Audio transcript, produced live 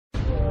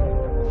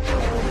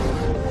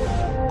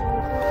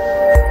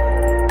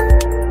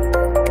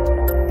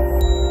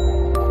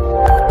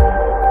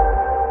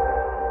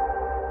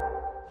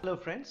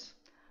friends,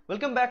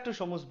 welcome back to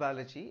Shomu's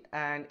Biology,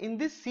 and in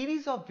this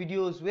series of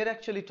videos we're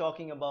actually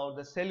talking about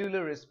the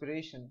cellular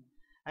respiration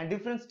and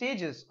different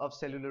stages of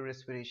cellular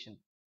respiration.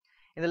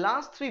 In the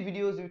last three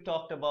videos we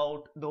talked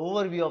about the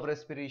overview of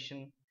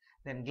respiration,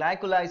 then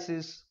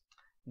glycolysis,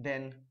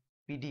 then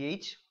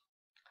PDH,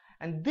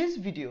 and this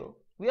video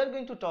we are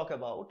going to talk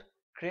about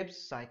Krebs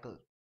cycle,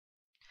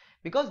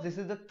 because this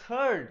is the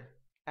third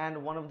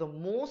and one of the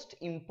most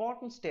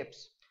important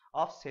steps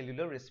of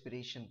cellular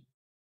respiration.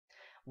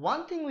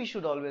 One thing we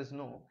should always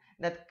know,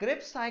 that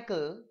Krebs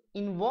cycle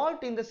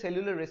involved in the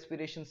cellular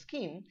respiration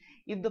scheme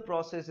if the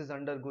process is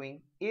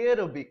undergoing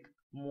aerobic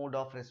mode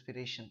of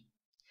respiration.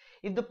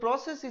 If the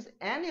process is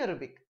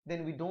anaerobic,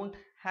 then we don't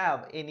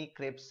have any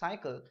Krebs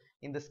cycle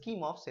in the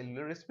scheme of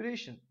cellular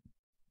respiration,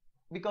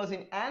 because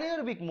in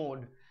anaerobic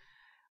mode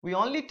we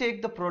only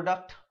take the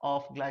product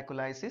of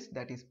glycolysis,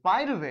 that is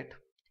pyruvate,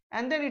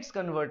 and then it's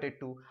converted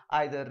to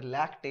either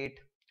lactate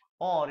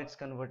or it's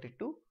converted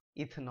to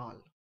ethanol.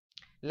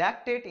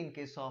 Lactate in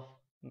case of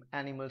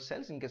animal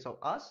cells, in case of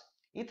us,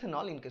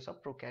 ethanol in case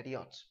of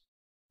prokaryotes.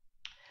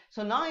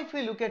 So now if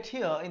we look at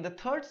here in the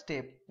third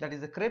step, that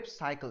is the Krebs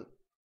cycle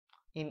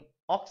in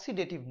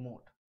oxidative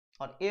mode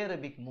or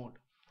aerobic mode,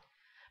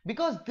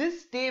 because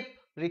this step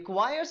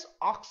requires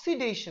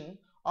oxidation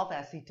of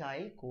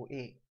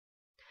acetyl-CoA,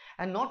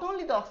 and not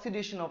only the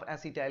oxidation of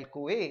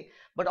acetyl-CoA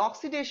but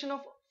oxidation of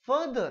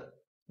further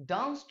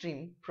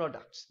downstream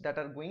products that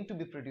are going to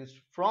be produced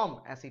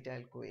from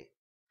acetyl-CoA.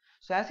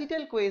 So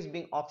acetyl-CoA is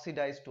being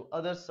oxidized to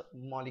other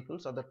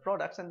molecules, other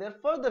products, and they are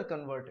further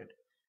converted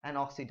and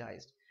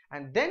oxidized.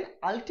 And then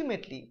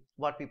ultimately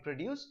what we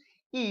produce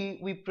is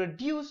we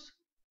produce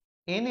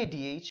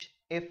NADH,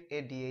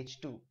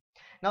 FADH2.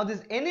 Now this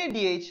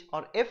NADH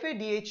or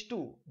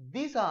FADH2,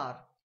 these are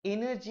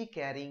energy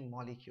carrying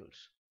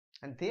molecules,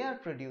 and they are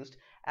produced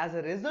as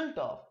a result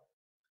of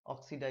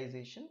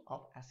oxidization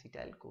of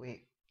acetyl-CoA.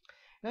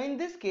 Now in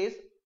this case,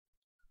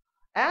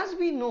 as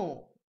we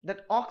know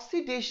that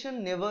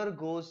oxidation never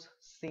goes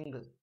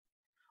single.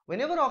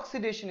 Whenever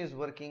oxidation is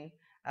working,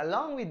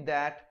 along with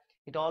that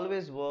it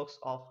always works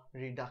of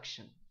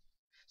reduction.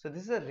 So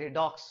this is a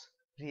redox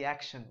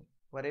reaction,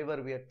 whatever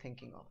we are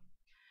thinking of.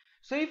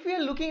 So if we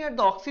are looking at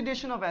the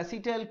oxidation of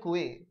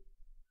acetyl-CoA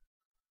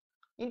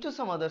into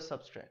some other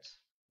substrates,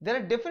 there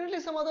are definitely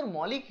some other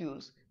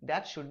molecules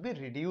that should be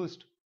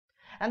reduced,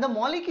 and the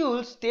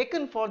molecules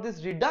taken for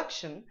this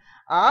reduction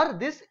are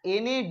this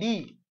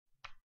NAD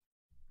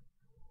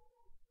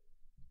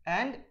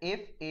and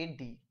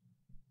FAD.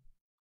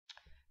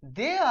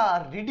 They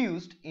are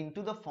reduced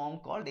into the form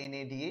called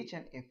NADH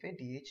and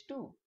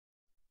FADH2.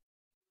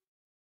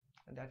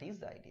 That is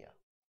the idea.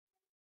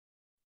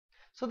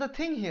 So the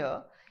thing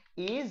here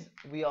is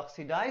we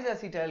oxidize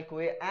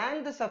acetyl-CoA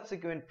and the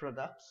subsequent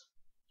products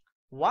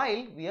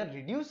while we are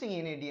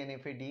reducing NAD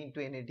and FAD into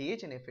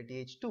NADH and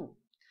FADH2,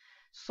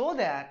 so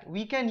that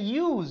we can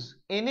use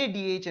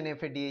NADH and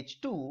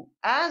FADH2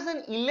 as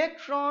an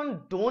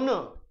electron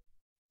donor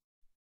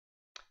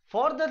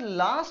for the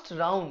last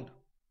round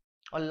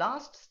or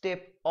last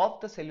step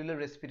of the cellular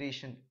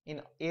respiration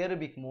in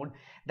aerobic mode,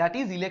 that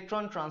is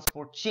electron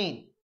transport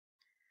chain.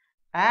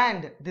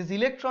 And these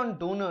electron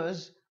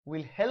donors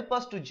will help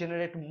us to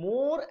generate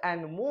more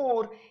and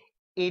more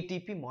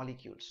ATP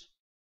molecules,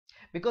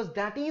 because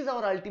that is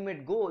our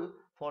ultimate goal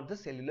for the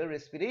cellular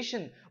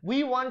respiration.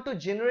 We want to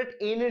generate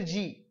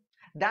energy.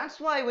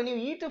 That's why when you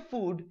eat a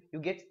food you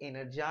get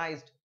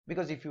energized,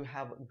 because if you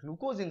have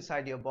glucose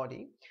inside your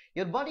body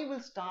will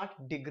start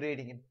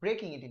degrading it,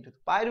 breaking it into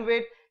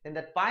pyruvate. Then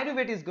that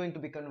pyruvate is going to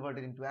be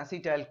converted into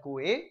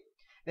acetyl-CoA.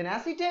 Then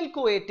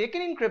acetyl-CoA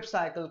taken in Krebs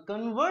cycle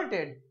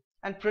converted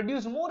and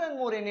produce more and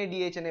more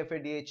NADH and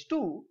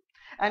FADH2.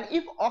 And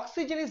if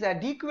oxygen is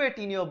adequate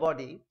in your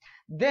body,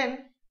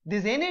 then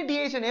this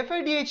NADH and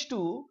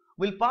FADH2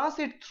 will pass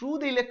it through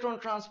the electron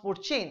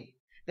transport chain.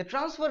 They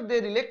transfer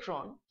their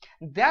electron.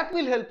 That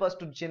will help us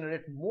to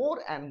generate more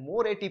and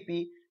more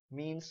ATP,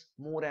 means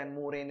more and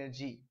more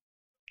energy.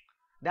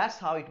 That's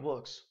how it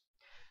works.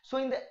 So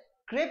in the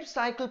Krebs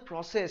cycle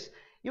process,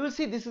 you will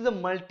see this is a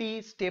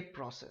multi-step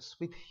process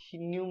with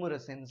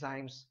numerous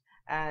enzymes,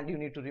 and you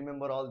need to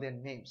remember all their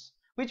names,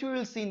 which we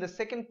will see in the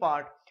second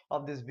part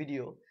of this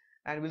video,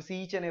 and we'll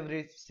see each and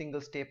every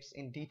single steps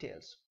in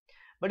details.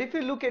 But if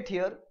you look at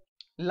here,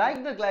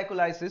 like the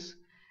glycolysis,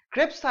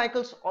 Krebs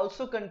cycles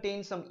also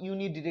contain some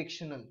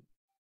unidirectional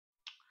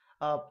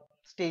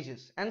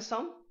stages and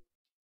some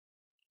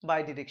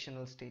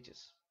bidirectional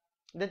stages.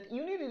 That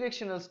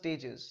unidirectional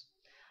stages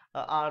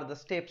are the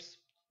steps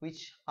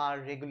which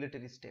are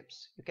regulatory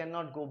steps. You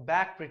cannot go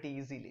back pretty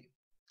easily.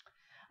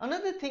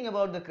 Another thing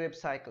about the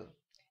Krebs cycle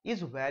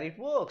is where it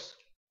works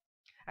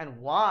and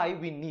why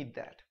we need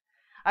that.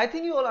 I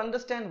think you all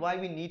understand why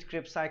we need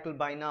Krebs cycle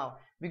by now,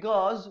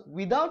 because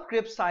without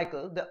Krebs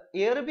cycle the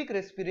aerobic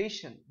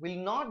respiration will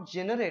not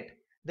generate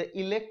the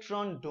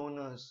electron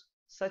donors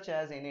such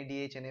as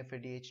NADH and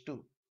FADH2.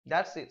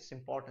 That's its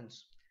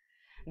importance.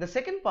 The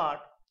second part,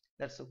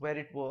 that's where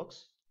it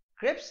works.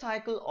 Krebs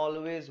cycle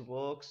always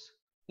works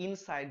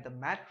inside the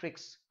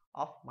matrix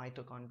of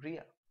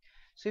mitochondria.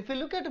 So if you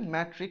look at a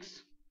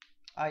matrix,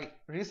 I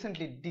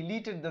recently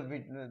deleted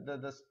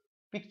the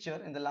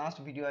picture. In the last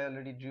video I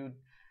already drew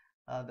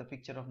the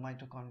picture of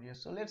mitochondria.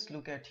 So let's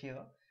look at here.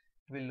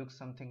 It will look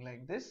something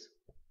like this.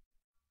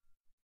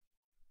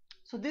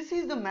 So this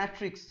is the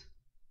matrix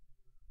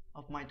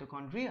of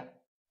mitochondria.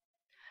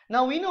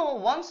 Now we know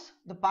once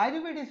the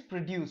pyruvate is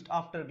produced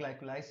after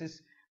glycolysis,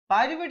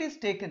 pyruvate is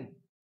taken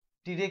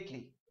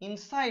directly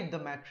inside the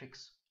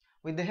matrix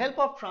with the help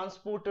of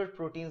transporter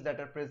proteins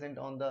that are present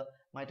on the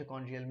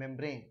mitochondrial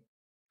membrane.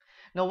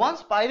 Now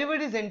once pyruvate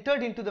is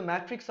entered into the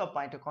matrix of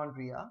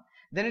mitochondria,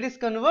 then it is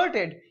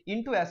converted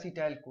into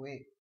acetyl-CoA.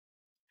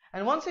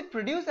 And once it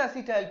produces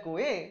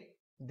acetyl-CoA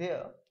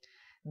there,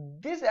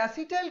 this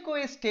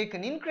acetyl-CoA is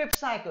taken in Krebs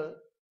cycle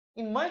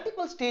in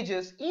multiple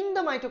stages in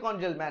the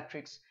mitochondrial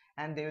matrix,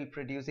 and they will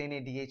produce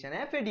NADH and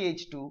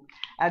FADH2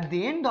 at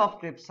the end of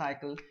Krebs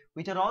cycle,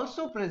 which are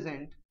also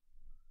present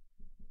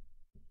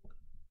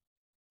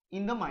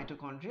in the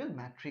mitochondrial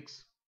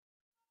matrix.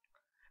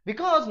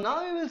 Because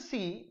now we will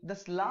see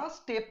this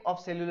last step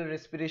of cellular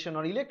respiration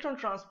or electron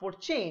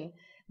transport chain,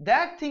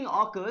 that thing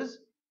occurs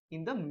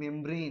in the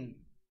membrane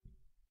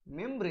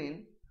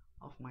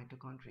of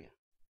mitochondria.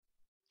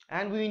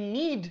 And we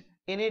need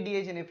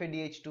NADH and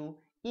FADH2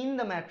 in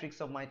the matrix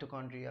of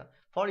mitochondria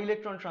for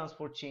electron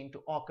transport chain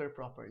to occur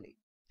properly.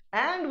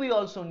 And we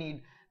also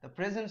need the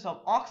presence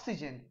of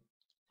oxygen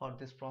for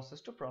this process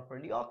to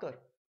properly occur.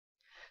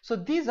 So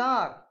these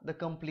are the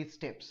complete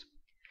steps.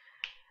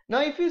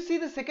 Now if you see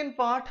the second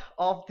part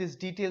of these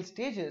detailed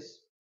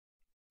stages,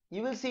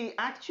 you will see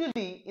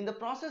actually in the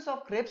process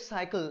of Krebs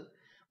cycle,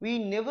 we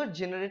never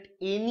generate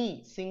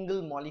any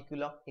single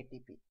molecule of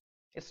ATP.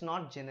 It's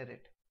not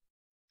generated.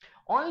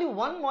 Only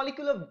one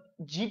molecule of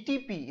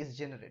GTP is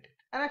generated,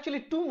 and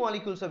actually two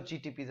molecules of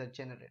GTPs are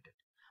generated,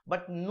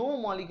 but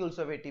no molecules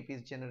of ATP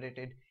is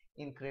generated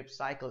in Krebs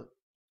cycle.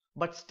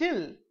 But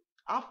still,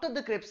 after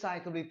the Krebs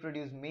cycle, we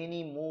produce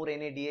many more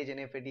NADH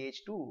and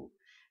FADH2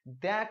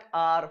 that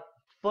are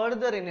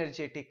further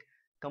energetic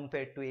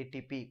compared to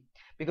ATP,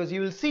 because you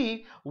will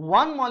see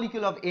one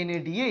molecule of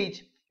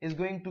NADH is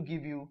going to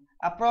give you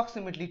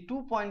approximately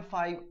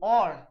 2.5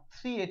 or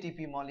 3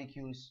 ATP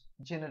molecules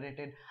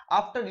generated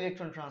after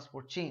electron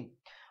transport chain,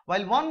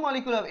 while one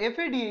molecule of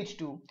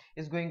FADH2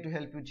 is going to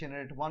help you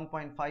generate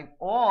 1.5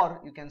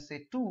 or you can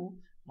say 2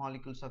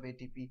 molecules of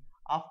ATP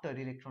after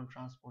electron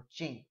transport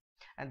chain.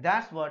 And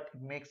that's what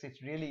makes it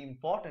really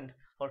important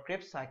for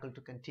Krebs cycle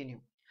to continue.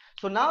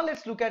 So now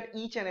let's look at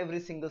each and every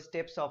single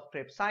steps of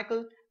Krebs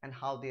cycle and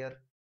how they are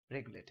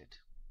regulated.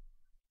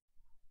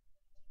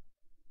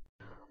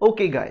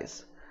 Okay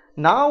guys,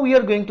 now we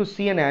are going to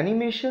see an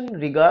animation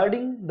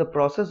regarding the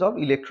process of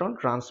electron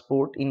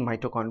transport in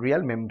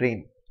mitochondrial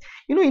membrane.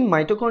 You know, in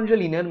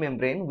mitochondrial inner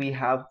membrane, we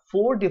have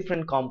 4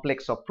 different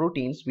complex of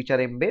proteins which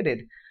are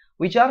embedded,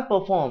 which are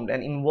performed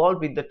and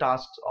involved with the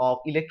tasks of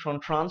electron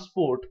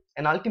transport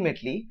and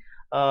ultimately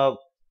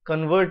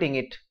converting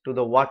it to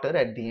the water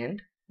at the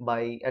end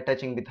by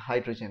attaching with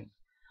hydrogen,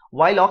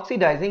 while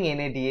oxidizing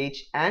NADH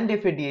and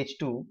FADH2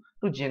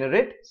 to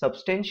generate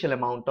substantial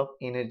amount of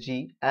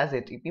energy as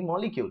ATP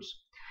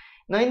molecules.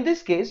 Now in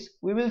this case,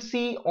 we will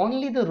see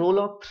only the role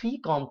of 3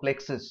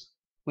 complexes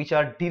which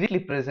are directly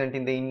present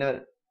in the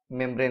inner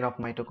membrane of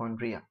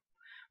mitochondria.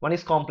 One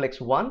is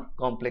complex 1,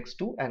 complex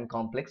 2 and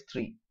complex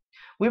 3.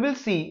 We will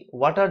see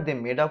what are they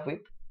made up with,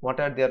 what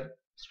are their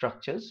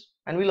structures,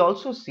 and we'll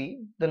also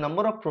see the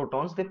number of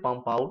protons they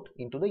pump out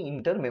into the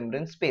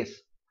intermembrane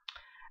space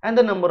and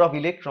the number of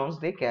electrons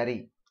they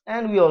carry.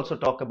 And we also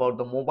talk about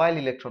the mobile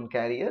electron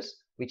carriers,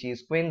 which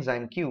is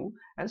coenzyme Q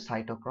and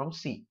cytochrome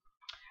C.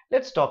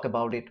 Let's talk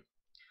about it.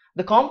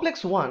 The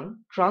complex 1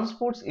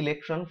 transports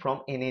electron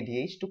from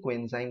NADH to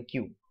coenzyme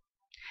Q.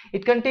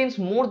 It contains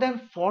more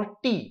than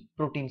 40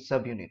 protein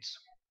subunits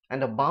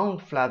and a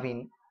bound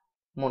flavin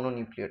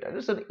mononucleotide,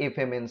 it's an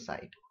FMN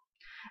site,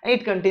 and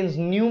it contains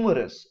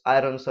numerous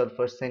iron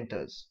sulfur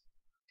centers.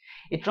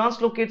 It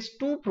translocates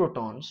 2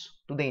 protons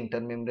to the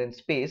intermembrane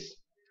space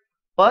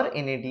per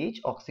NADH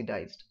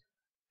oxidized.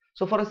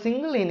 So for a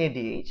single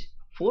NADH,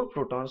 4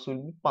 protons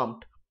will be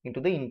pumped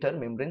into the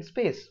intermembrane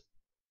space.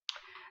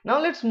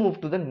 Now let's move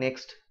to the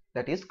next,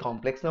 that is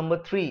complex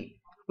number 3,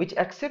 which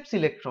accepts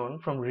electron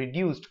from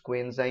reduced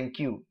coenzyme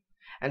Q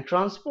and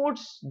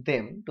transports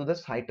them to the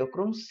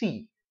cytochrome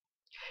C.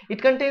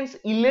 It contains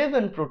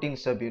 11 protein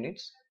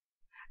subunits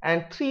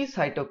and 3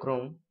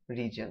 cytochrome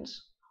regions,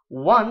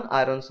 1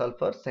 iron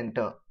sulfur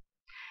center.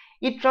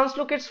 It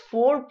translocates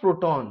 4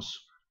 protons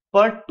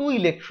per 2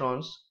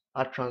 electrons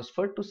are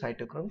transferred to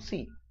cytochrome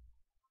C.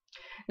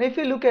 Now if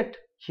you look at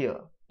here,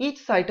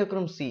 each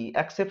cytochrome C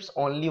accepts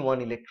only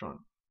 1 electron.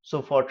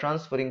 So for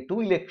transferring 2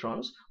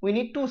 electrons, we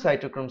need 2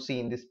 cytochrome C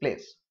in this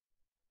place.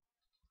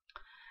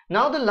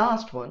 Now the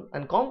last one,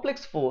 and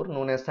complex 4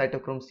 known as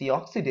cytochrome C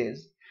oxidase,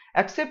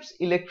 accepts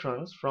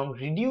electrons from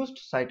reduced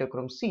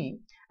cytochrome C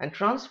and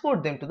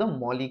transport them to the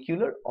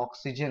molecular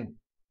oxygen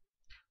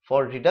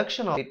for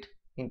reduction of it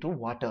into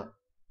water.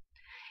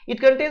 It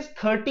contains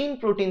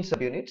 13 protein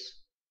subunits,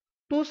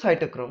 2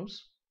 cytochromes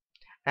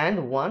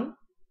and 1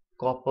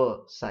 copper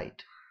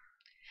site.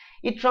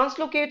 It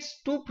translocates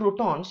 2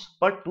 protons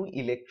per 2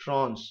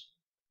 electrons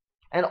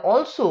and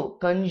also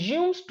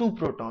consumes 2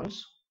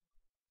 protons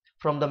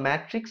from the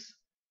matrix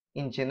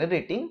in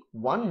generating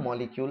 1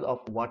 molecule of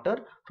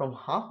water from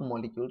half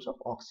molecules of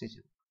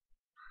oxygen.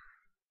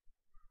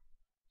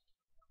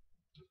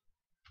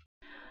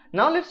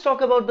 Now let's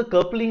talk about the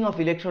coupling of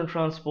electron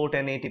transport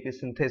and ATP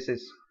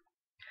synthesis.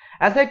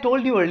 As I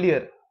told you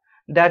earlier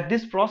that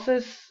this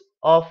process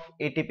of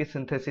ATP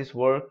synthesis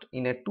worked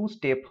in a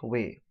two-step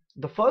way.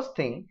 The first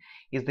thing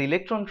is the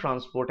electron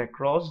transport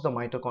across the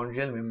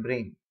mitochondrial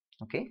membrane.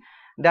 Okay,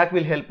 that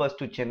will help us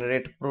to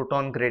generate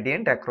proton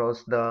gradient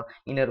across the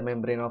inner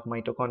membrane of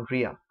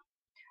mitochondria.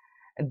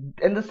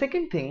 And the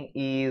second thing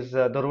is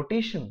the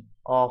rotation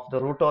of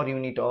the rotor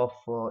unit of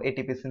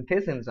ATP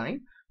synthase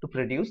enzyme to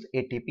produce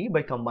ATP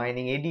by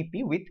combining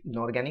ADP with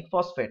inorganic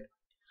phosphate.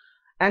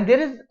 And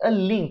there is a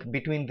link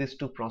between these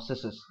two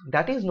processes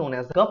that is known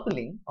as the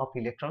coupling of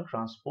electron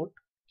transport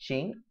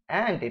chain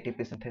and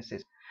ATP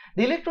synthesis.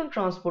 The electron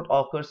transport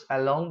occurs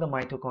along the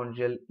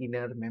mitochondrial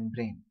inner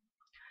membrane.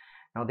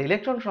 Now the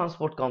electron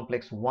transport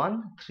complex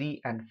 1,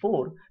 3 and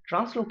 4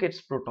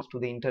 translocates protons to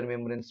the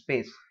intermembrane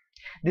space.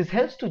 This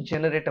helps to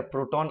generate a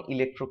proton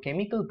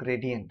electrochemical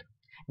gradient,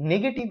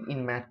 negative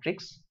in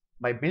matrix,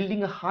 by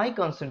building a high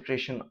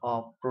concentration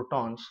of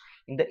protons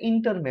in the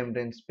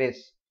intermembrane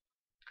space.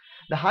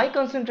 The high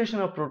concentration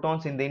of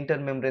protons in the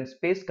intermembrane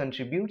space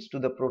contributes to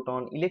the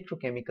proton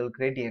electrochemical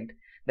gradient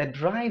that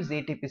drives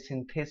ATP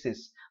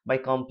synthesis by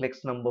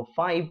complex number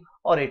 5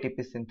 or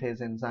ATP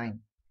synthase enzyme.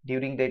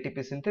 During the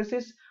ATP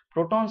synthesis,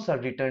 protons are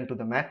returned to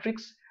the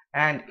matrix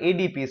and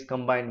ADP is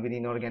combined with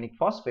inorganic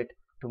phosphate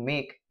to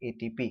make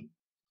ATP.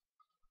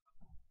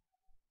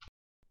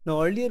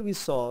 Now earlier we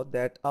saw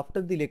that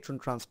after the electron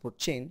transport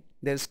chain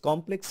there is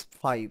complex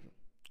 5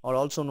 or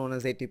also known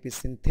as ATP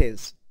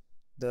synthase.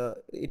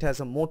 It has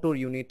a motor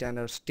unit and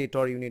a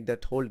stator unit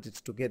that holds it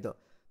together.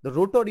 The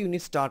rotor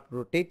units start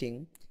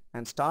rotating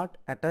and start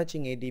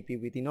attaching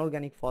ADP with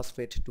inorganic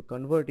phosphate to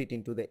convert it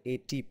into the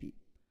ATP.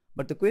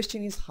 But the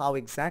question is how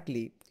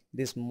exactly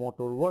this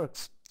motor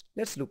works.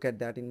 Let's look at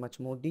that in much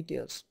more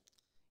details.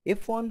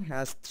 F1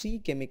 has 3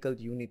 chemical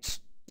units.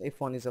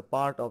 F1 is a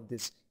part of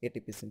this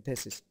ATP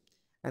synthesis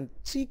and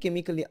 3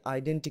 chemically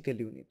identical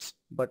units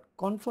but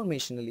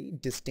conformationally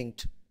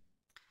distinct,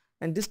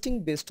 and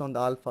distinct based on the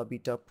alpha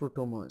beta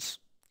protomers.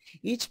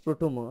 Each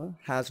protomer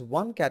has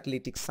one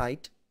catalytic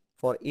site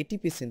for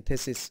ATP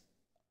synthesis.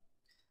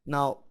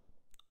 Now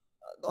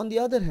on the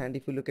other hand,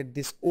 if you look at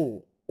this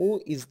O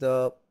is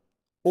the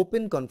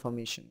open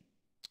conformation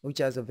which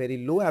has a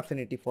very low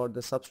affinity for the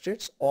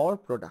substrates or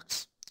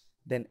products.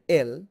 Then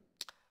L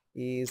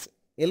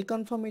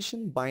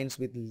conformation binds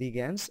with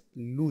ligands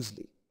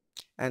loosely,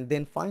 and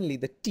then finally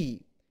the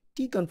T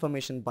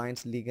conformation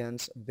binds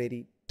ligands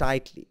very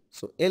tightly.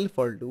 So L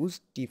for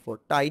loose, T for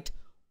tight,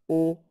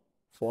 O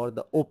for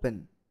the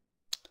open.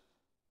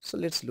 So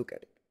let's look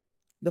at it.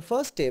 The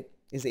first step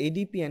is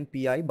ADP and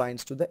PI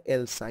binds to the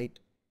L site.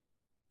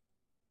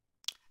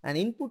 An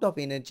input of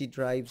energy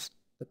drives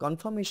the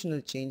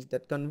conformational change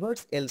that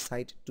converts L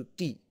site to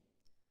T.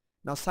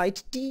 Now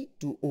site T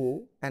to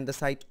O and the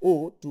site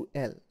O to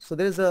L. So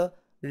there is a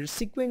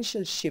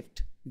sequential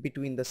shift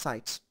between the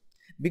sites.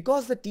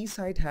 Because the T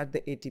site had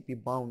the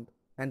ATP bound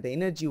and the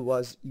energy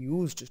was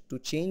used to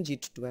change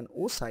it to an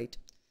O site,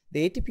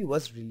 the ATP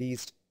was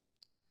released.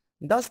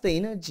 Thus the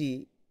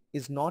energy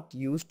is not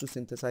used to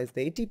synthesize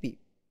the ATP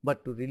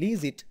but to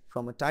release it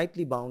from a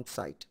tightly bound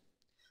site.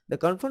 The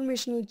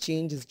conformational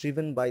change is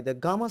driven by the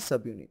gamma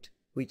subunit,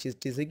 which is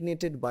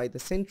designated by the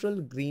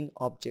central green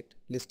object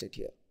listed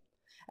here.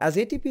 As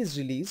ATP is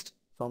released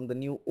from the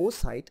new O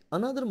site,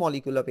 another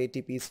molecule of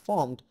ATP is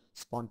formed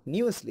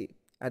spontaneously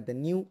at the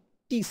new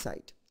T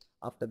site.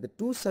 After the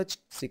two such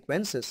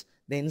sequences,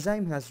 the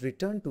enzyme has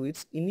returned to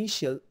its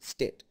initial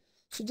state.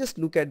 So just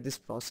look at this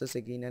process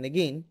again and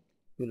again,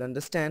 you will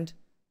understand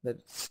the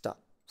stuff.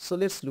 So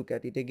let's look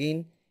at it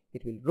again.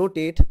 It will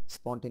rotate,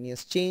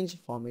 spontaneous change,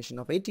 formation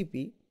of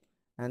ATP,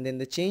 and then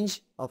the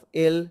change of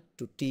L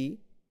to T,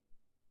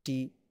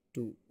 T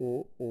to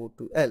O, O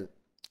to L.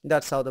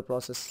 That's how the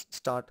process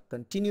start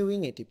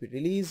continuing, ATP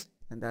release,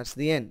 and that's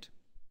the end.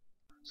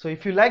 So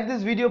if you like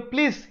this video,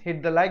 please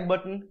hit the like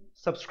button,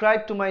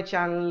 subscribe to my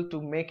channel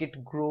to make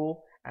it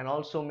grow and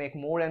also make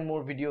more and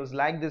more videos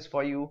like this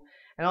for you,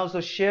 and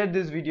also share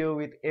this video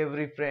with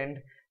every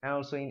friend and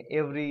also in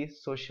every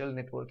social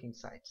networking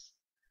sites.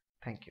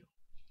 Thank you.